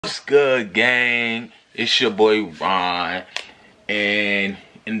What's good, gang? It's your boy Ron and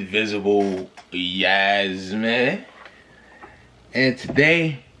Invisible Yasmin. And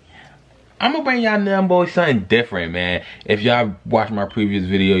today, I'm gonna bring y'all Youngboy something different, man. If y'all watched my previous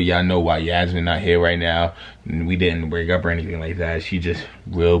video, y'all know why Yasmin not here right now. We didn't break up or anything like that. She just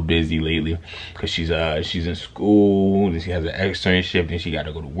real busy lately because she's in school. Then she has an externship. Then she got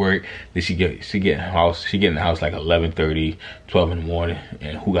to go to work. Then she get in the house like 11:30, 12 in the morning.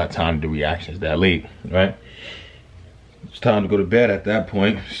 And who got time to do reactions that late, right? It's time to go to bed at that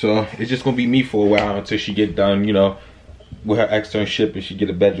point. So it's just gonna be me for a while until she get done, you know, with her externship and she get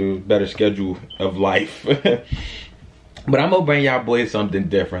a better schedule of life. But I'm gonna bring y'all boys something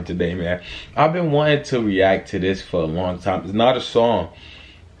different today, man. I've been wanting to react to this for a long time. It's not a song.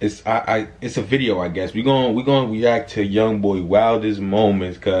 It's it's a video, I guess. We're gonna react to Youngboy Wildest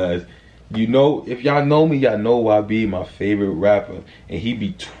Moments, cause you know, if y'all know me, y'all know YB my favorite rapper, and he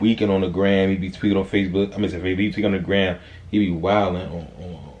be tweaking on the gram, he be tweaking on Facebook. He be tweaking on the gram. He be wilding on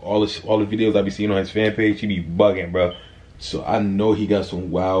all the videos I be seeing on his fan page. He be bugging, bro. So I know he got some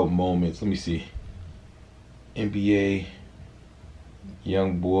wild moments. Let me see. NBA,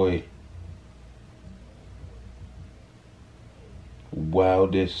 Youngboy,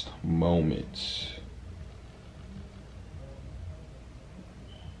 Wildest Moments.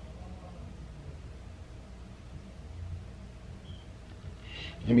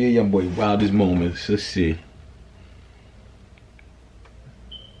 NBA Youngboy, Wildest Moments. Let's see.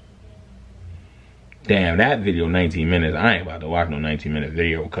 Damn, that video 19 minutes. I ain't about to watch no 19-minute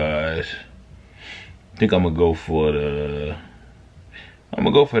video, cause I think I'm gonna go for the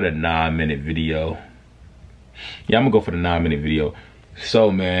 9-minute video. Yeah, I'm gonna go for the 9-minute video.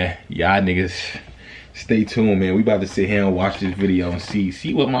 So man, y'all niggas stay tuned, man. We about to sit here and watch this video and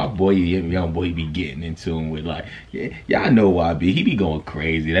see what my boy Youngboy be getting into with. Like, yeah, y'all know YB, he be going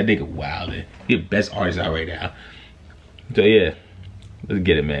crazy. That nigga wildin'. He the best artist out right now. So yeah, let's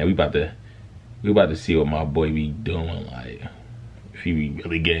get it, man. We about to see what my boy be doing, like if he be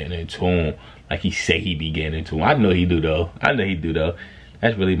really getting in tune, like he say he be getting in tune. I know he do though. That's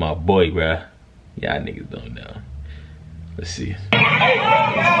really my boy, bruh. Y'all niggas don't know. Let's see.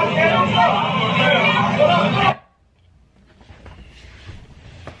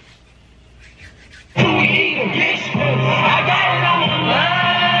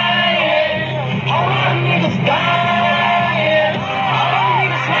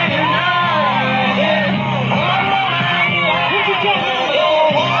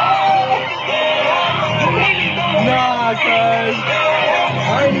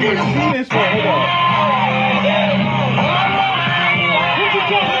 I ain't even seen this one. Hold on.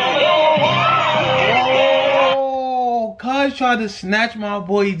 Oh, cuz tried to snatch my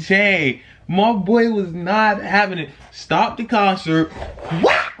boy Jay. My boy was not having it. Stop the concert.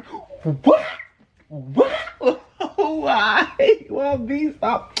 What? Why? Well, B,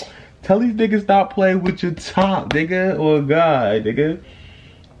 stop. Tell these niggas stop playing with your top, nigga. Or God, nigga.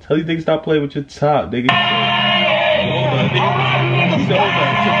 Tell these niggas stop playing with your top, nigga. Hold on, nigga. He said, hold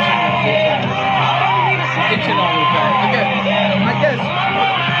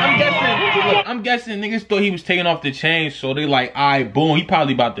on, I'm guessing niggas thought he was taking off the chain, so they like, alright, boom, he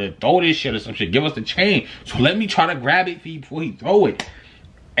probably about to throw this shit or some shit. Give us the chain, so let me try to grab it before he throw it.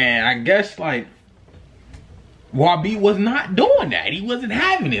 And I guess like YB was not doing that. He wasn't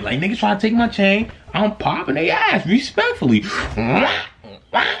having it. Like, niggas trying to take my chain, I'm popping their ass respectfully.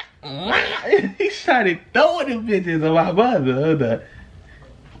 He started throwing them bitches on my mother.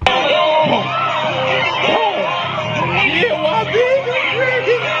 Hold on. Yeah, YB.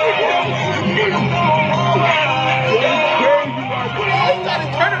 He started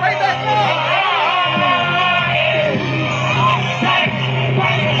turning right back up.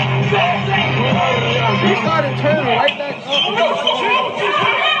 He started turning right back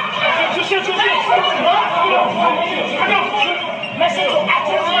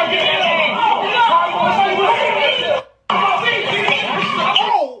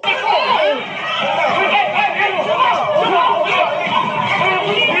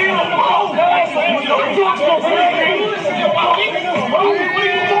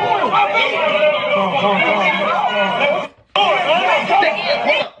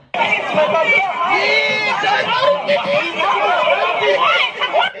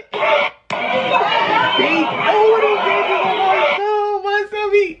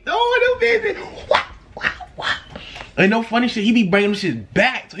And no funny shit, he be bringing them shit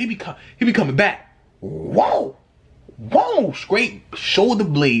back, so he be coming back. Whoa, whoa, straight shoulder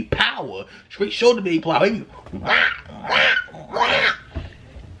blade power, straight shoulder blade power. He be,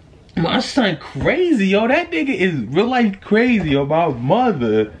 My son crazy, yo. That nigga is real life crazy, yo. My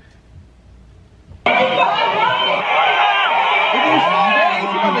mother. Kill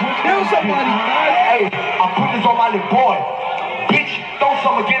somebody. Hey, I put this on my little boy. Bitch, throw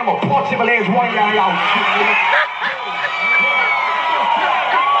some again. I'm gonna punch him legs one y'all.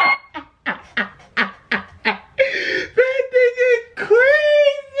 That nigga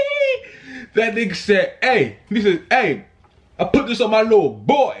crazy. That nigga said, hey, he said, hey, I put this on my little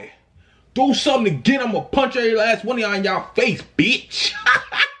boy. Do something again, I'm gonna punch every last one of y'all in y'all face, bitch.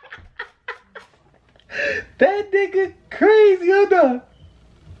 That nigga crazy, hold on.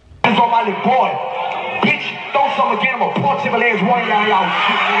 This on my little boy. Bitch, throw some again. I'm gonna punch him legs one y'all.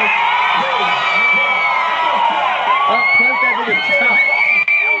 Punch that nigga top.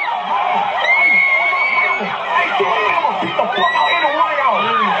 Beat the fuck out any one of y'all.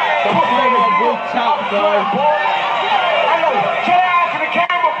 Punch that nigga top, guys.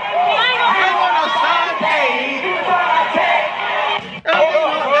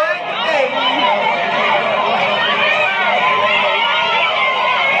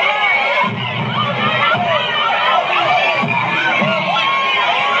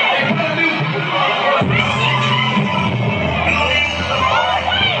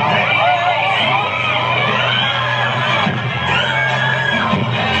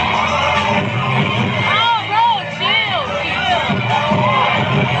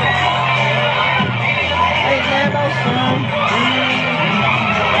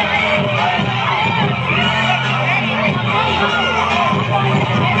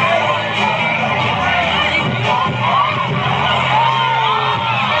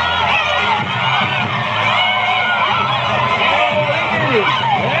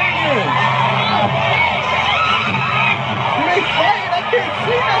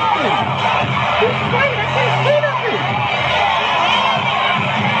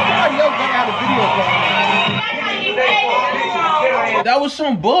 That was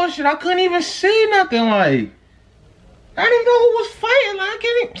some bullshit. I couldn't even see nothing. Like, I didn't even know who was fighting. Like, I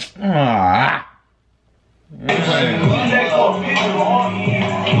can't even.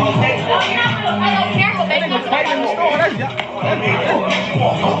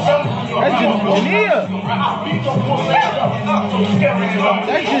 That's Jania.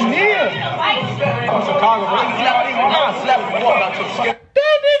 That's Jania.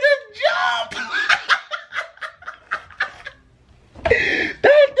 That nigga jumped.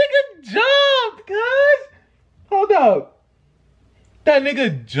 That nigga jumped, cuz. Hold up. That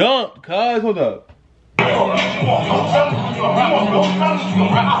nigga jumped, cuz. Hold up.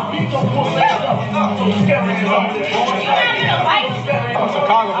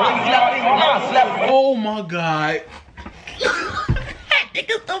 Oh my god. That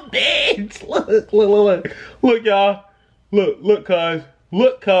nigga's the bitch. Look, y'all. Look, cuz.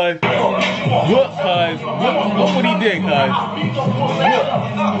 Look, cuz. Look, cuz. Look what he did, cuz.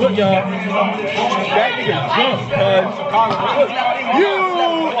 Look, y'all. That nigga jumped, cuz. You.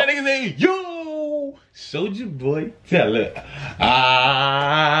 That nigga say, you. Soldier boy, tell her.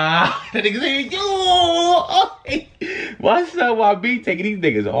 That nigga say, you. My son YB taking these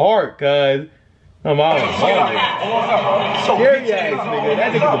niggas hard, cuz. I'm out of scary ass nigga.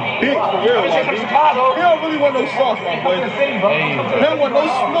 That nigga's a bitch for real, YB. He don't really want no sauce, my boy. He don't want no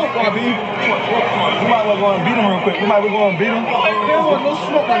smoke, YB. We might well go and beat him real quick. We might well go and beat him. He don't want no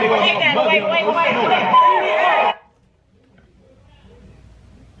smoke, my nigga.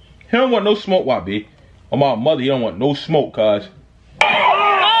 He don't want no smoke, YB. On my mother, he don't want no smoke, cuz.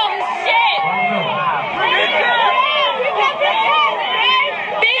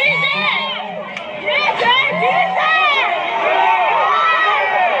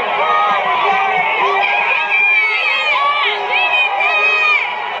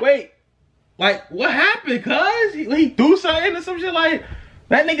 Wait, like, what happened, cuz? He threw something or some shit like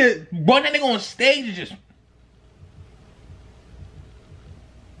that nigga brought that nigga on stage and just.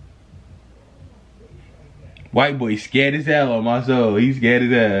 White boy scared as hell on my soul. He's scared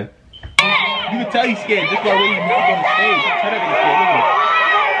as hell. You can tell he's scared just by the way he moved on the stage. Tell that nigga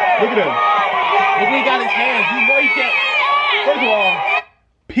scared. Look at him. Look where he got his hands. You know he can't. First of all,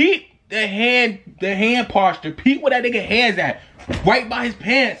 peep the hand posture. Peep where that nigga hands at. Right by his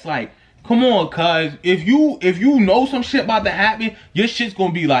pants. Like, come on, cuz. If you know some shit about to happen, your shit's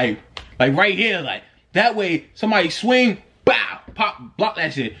gonna be like right here. Like, that way somebody swing, bow, pop, block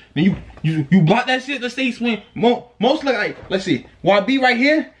that shit. Then you block that shit, let's say he swing. Most like, let's see, YB right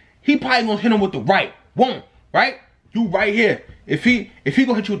here, he probably gonna hit him with the right. Boom, right? You right here. If he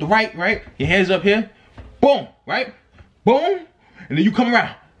gonna hit you with the right, your hands up here, boom, right? Boom, and then you come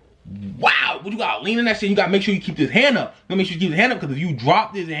around, wow, but you gotta lean in that shit. You gotta make sure you keep this hand up. You gotta make sure you keep his hand up, because if you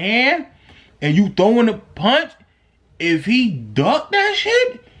drop this hand and you throwing a punch, if he duck that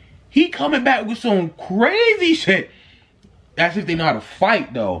shit, he coming back with some crazy shit. That's if they know how to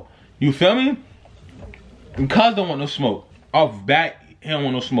fight, though. You feel me? And Cuz don't want no smoke. Off back, he don't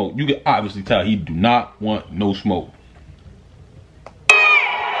want no smoke. You can obviously tell he do not want no smoke.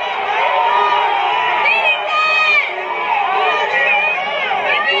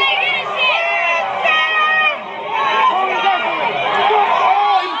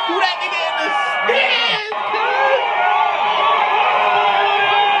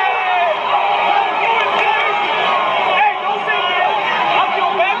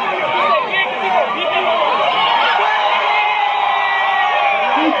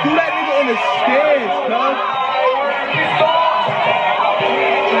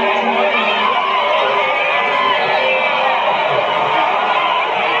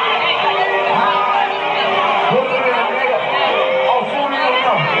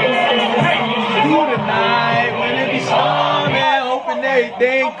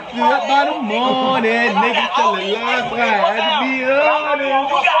 Everything up by the morning, niggas telling lies, I had to be honest.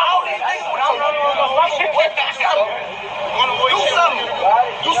 You got all these niggas with you. Do something.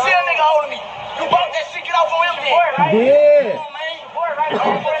 You see a nigga holding me. You bought that shit, get off on him then. Yeah.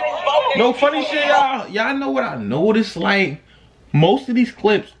 No funny shit, y'all. Y'all know what I noticed? Like, most of these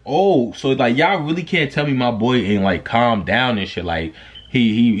clips old. So, like, y'all really can't tell me my boy ain't, like, calmed down and shit. Like,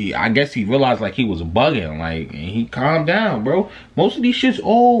 he I guess he realized like he was bugging, like, and he calmed down, bro. Most of these shit's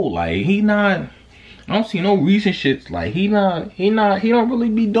old. Like, he not, I don't see no recent shits. Like, he don't really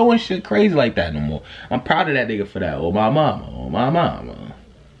be doing shit crazy like that no more. I'm proud of that nigga for that. Oh my mama, oh my mama.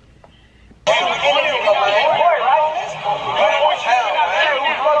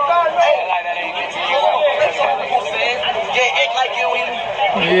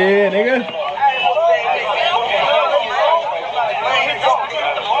 Yeah, nigga.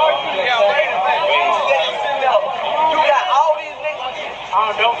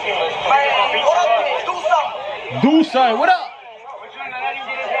 Do something. What up?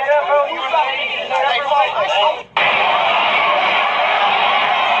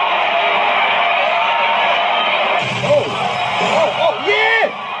 Oh, yeah.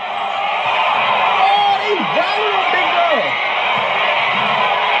 Oh, they rallying on Big Girl.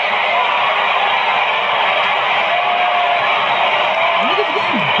 Niggas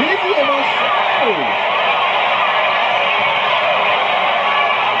getting busy on my show.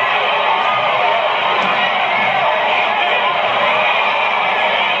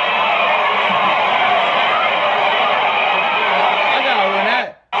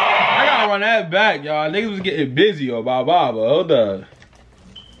 That back, y'all. Niggas was getting busy on my mama. Hold up.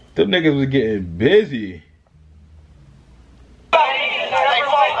 Them niggas was getting busy. I'm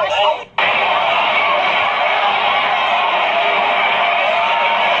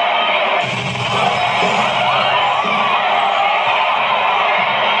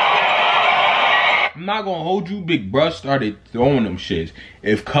not gonna hold you. Big bruh started throwing them shits.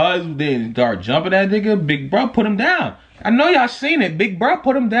 If Cuz didn't start jumping that nigga, Big bruh put him down. I know y'all seen it. Big bruh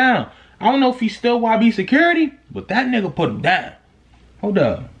put him down. I don't know if he's still YB security, but that nigga put him down. Hold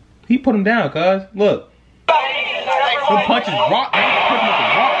up. He put him down, cuz. Look. Them punches rock. He put him with the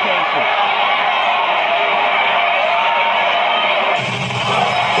rock shit.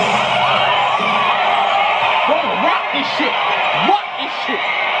 Bro, rock this shit. Rock this shit.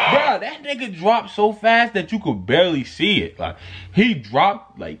 Bro, that nigga dropped so fast that you could barely see it. Like, he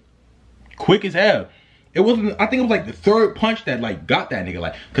dropped, like, quick as hell. It wasn't, I think it was like the third punch that like got that nigga.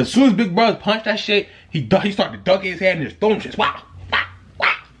 Like, cause as soon as Big Brother punched that shit, he started to duck his head and just throwing shit. Wow, wow,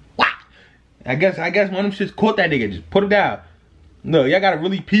 wow, wow. I guess one of them shits caught that nigga, just put him down. No, y'all gotta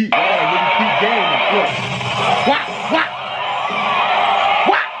really peep. Y'all gotta really peep game. Look. Wow, wow.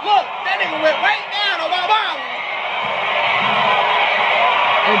 Wow, look, that nigga went right down on my mom.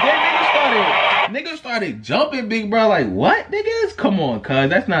 And then niggas started jumping Big Bro. Like, what, niggas? Come on, cuz.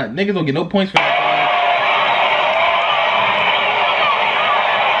 That's not, niggas don't get no points for that.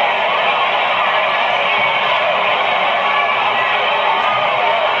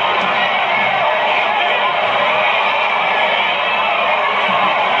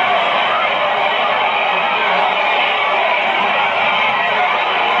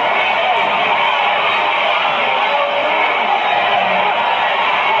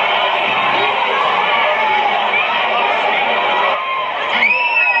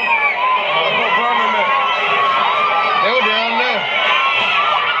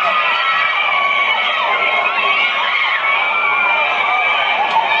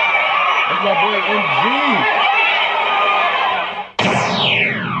 My boy MG.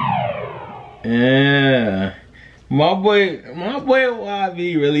 Yeah. My boy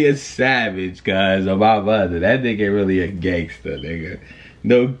YB really a savage, cuz of my brother. That nigga really a gangster, nigga.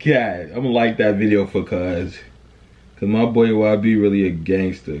 No cat. I'm gonna like that video for cuz. Cause my boy YB really a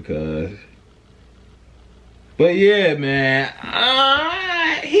gangster, cuz. But yeah, man.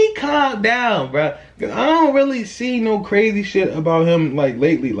 He calmed down, bro. Cause I don't really see no crazy shit about him like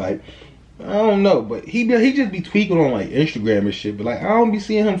lately. Like, I don't know, but he just be tweaking on like Instagram and shit. But like, I don't be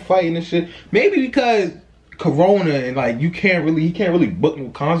seeing him fighting and shit. Maybe because Corona and like he can't really book no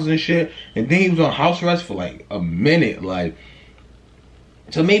concerts and shit. And then he was on house arrest for like a minute, like.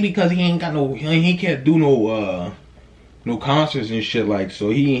 So maybe because he can't do no concerts and shit, like, so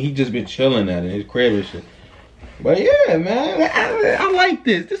he just been chilling at his crib and shit. But yeah, man, I like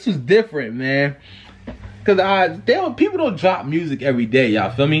this. This was different, man. Cause people don't drop music every day,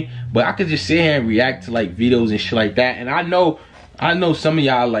 y'all feel me? But I could just sit here and react to like videos and shit like that. And I know some of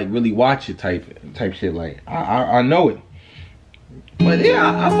y'all like really watch it type shit. Like I know it. But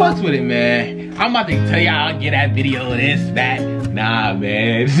yeah, I fucks with it, man. I'm about to tell y'all get that video this, that. Nah,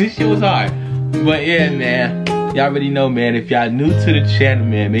 man, this shit was hard. But yeah, man. Y'all already know, man, if y'all new to the channel,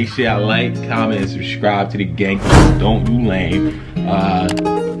 man, make sure y'all like, comment, and subscribe to the gang. Don't you lame.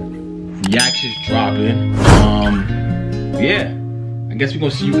 Reactions dropping. Yeah. I guess we're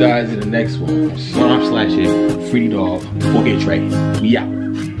gonna see you guys in the next one. /it, Freedy Dog, 4K Trey. We out.